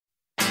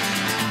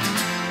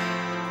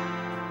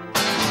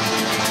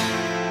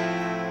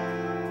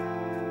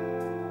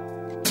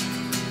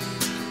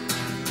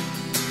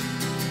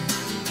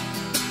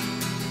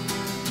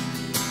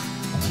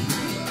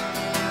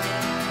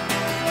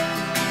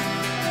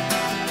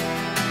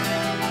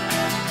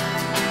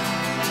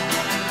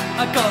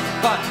I got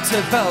back to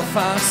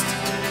Belfast,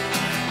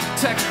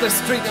 checked the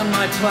street on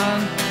my plan.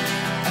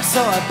 I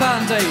saw a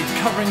band-aid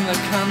covering the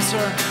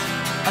cancer.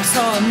 I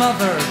saw a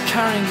mother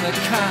carrying the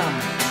can.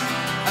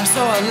 I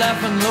saw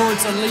 11 lords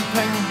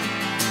a-leaping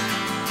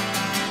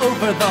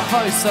over the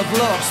house of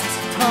lost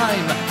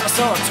time. I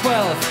saw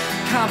 12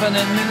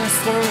 cabinet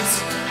ministers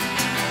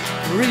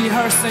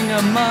rehearsing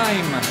a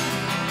mime,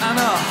 and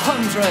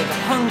 100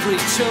 hungry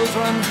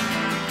children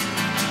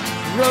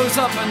rose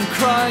up and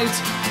cried,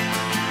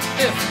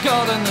 if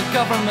God and the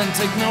government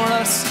ignore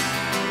us,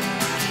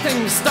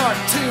 things start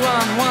to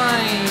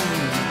unwind.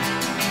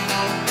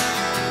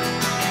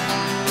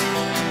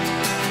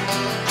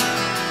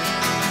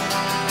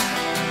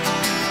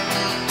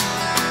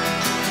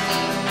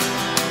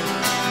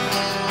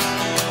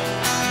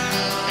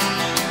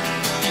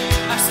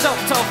 I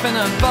stopped off in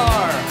a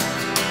bar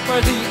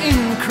where the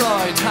in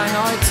crowd hang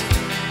out.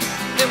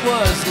 It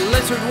was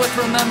littered with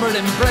remembered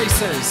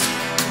embraces.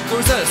 There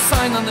was a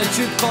sign on the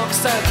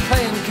jukebox said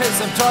playing Kids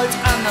of Drought,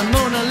 and the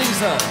Mona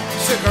Lisa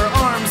shook her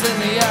arms in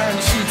the air and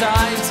she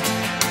died.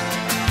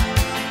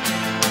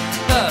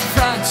 The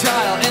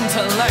fragile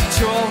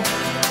intellectual,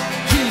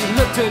 he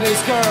looked at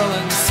his girl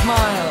and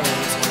smiled.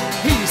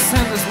 He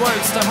sent his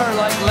words to her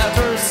like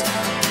letters.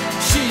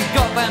 She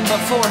got them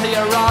before he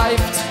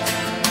arrived.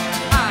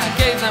 I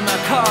gave them a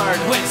card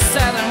which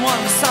said on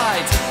one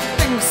side,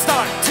 things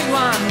start to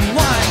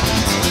unwind.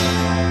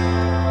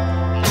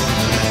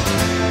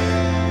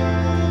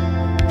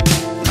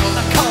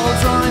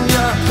 Round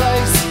your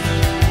place,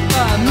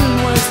 the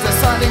moon was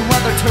deciding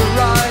whether to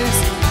rise.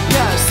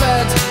 Yeah, I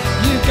said,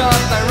 you got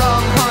the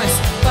wrong house,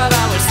 but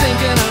I was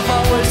thinking of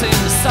what was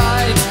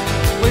inside.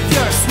 With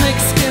your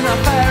snakeskin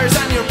affairs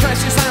and your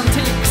precious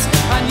antiques,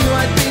 I knew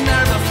I'd been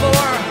there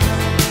before.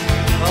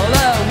 Well,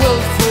 the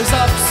wolf was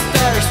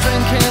upstairs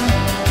drinking,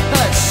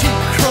 the sheep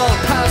crawled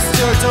past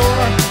your door,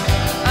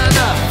 an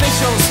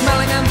official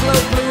smelling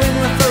envelope blew in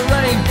with the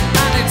rain,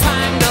 and it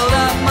tangled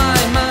up my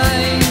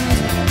mind.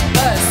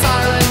 The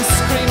sirens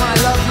scream I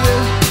love you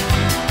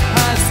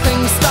as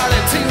things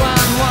started to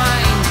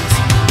unwind.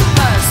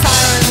 The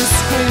sirens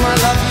scream I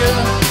love you.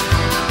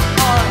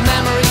 Our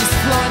memories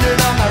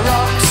floundered on the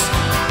rocks.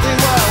 We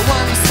were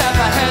one step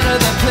ahead of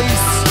the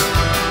police.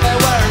 They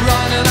were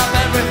rounding up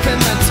everything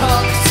that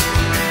talks.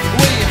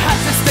 We had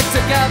to stick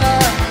together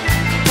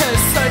to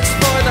search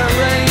for the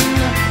rain.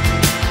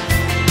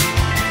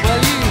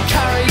 Well, you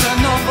carried a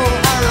novel,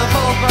 a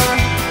revolver,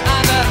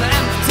 and an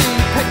empty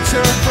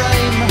picture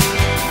frame.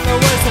 There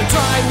was a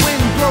dry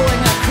wind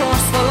blowing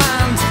across the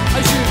land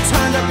as you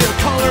turned up your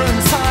collar and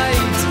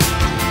sighed.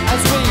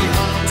 As we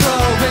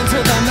drove into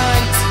the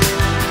night,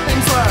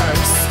 things were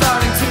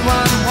starting to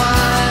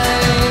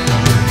unwind.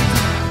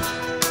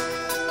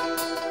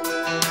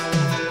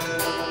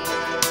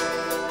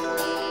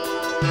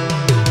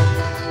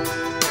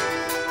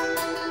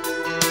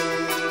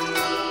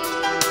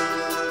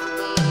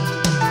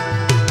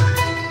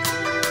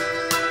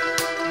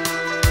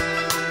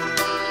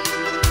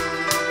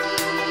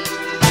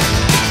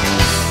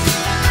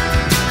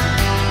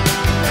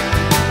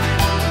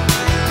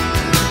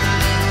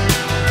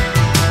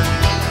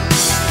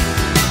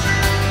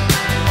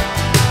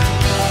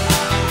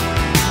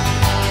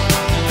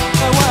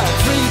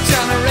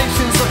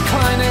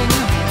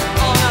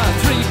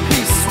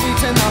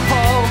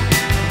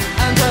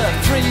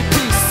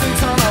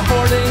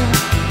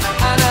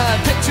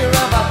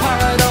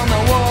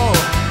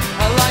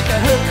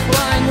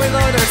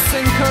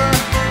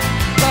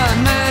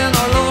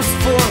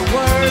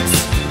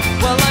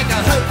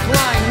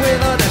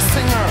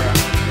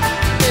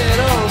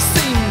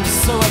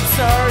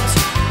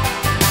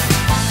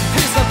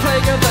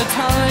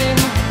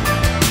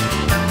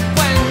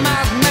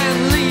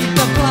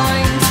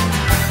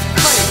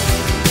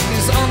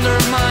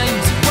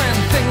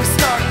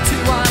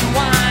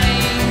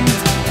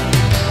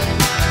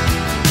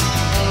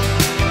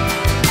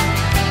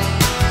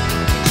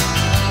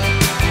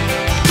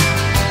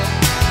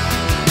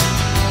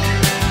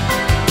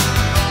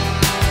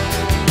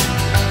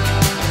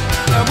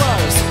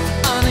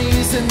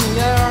 In the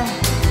air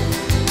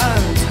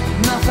and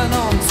nothing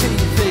on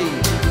TV.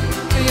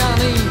 The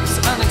unease,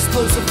 an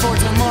explosive for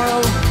tomorrow.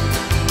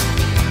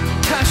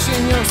 Cash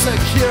in your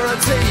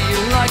security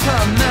like a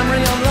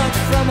memory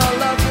unlocked from a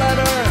love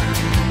letter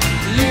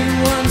you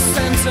once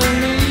sent to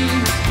me.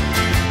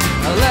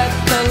 Let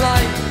the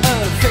light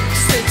of fix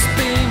its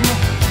beam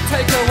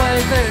take away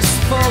this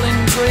falling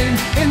dream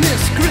in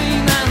this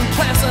green and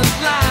pleasant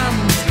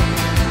land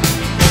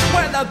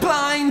where the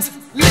blind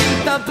lead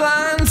the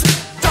blind.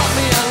 Drop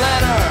me a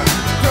letter,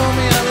 throw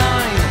me a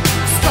line,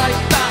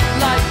 strike that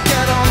light,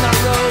 get on the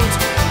road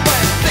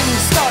when things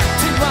start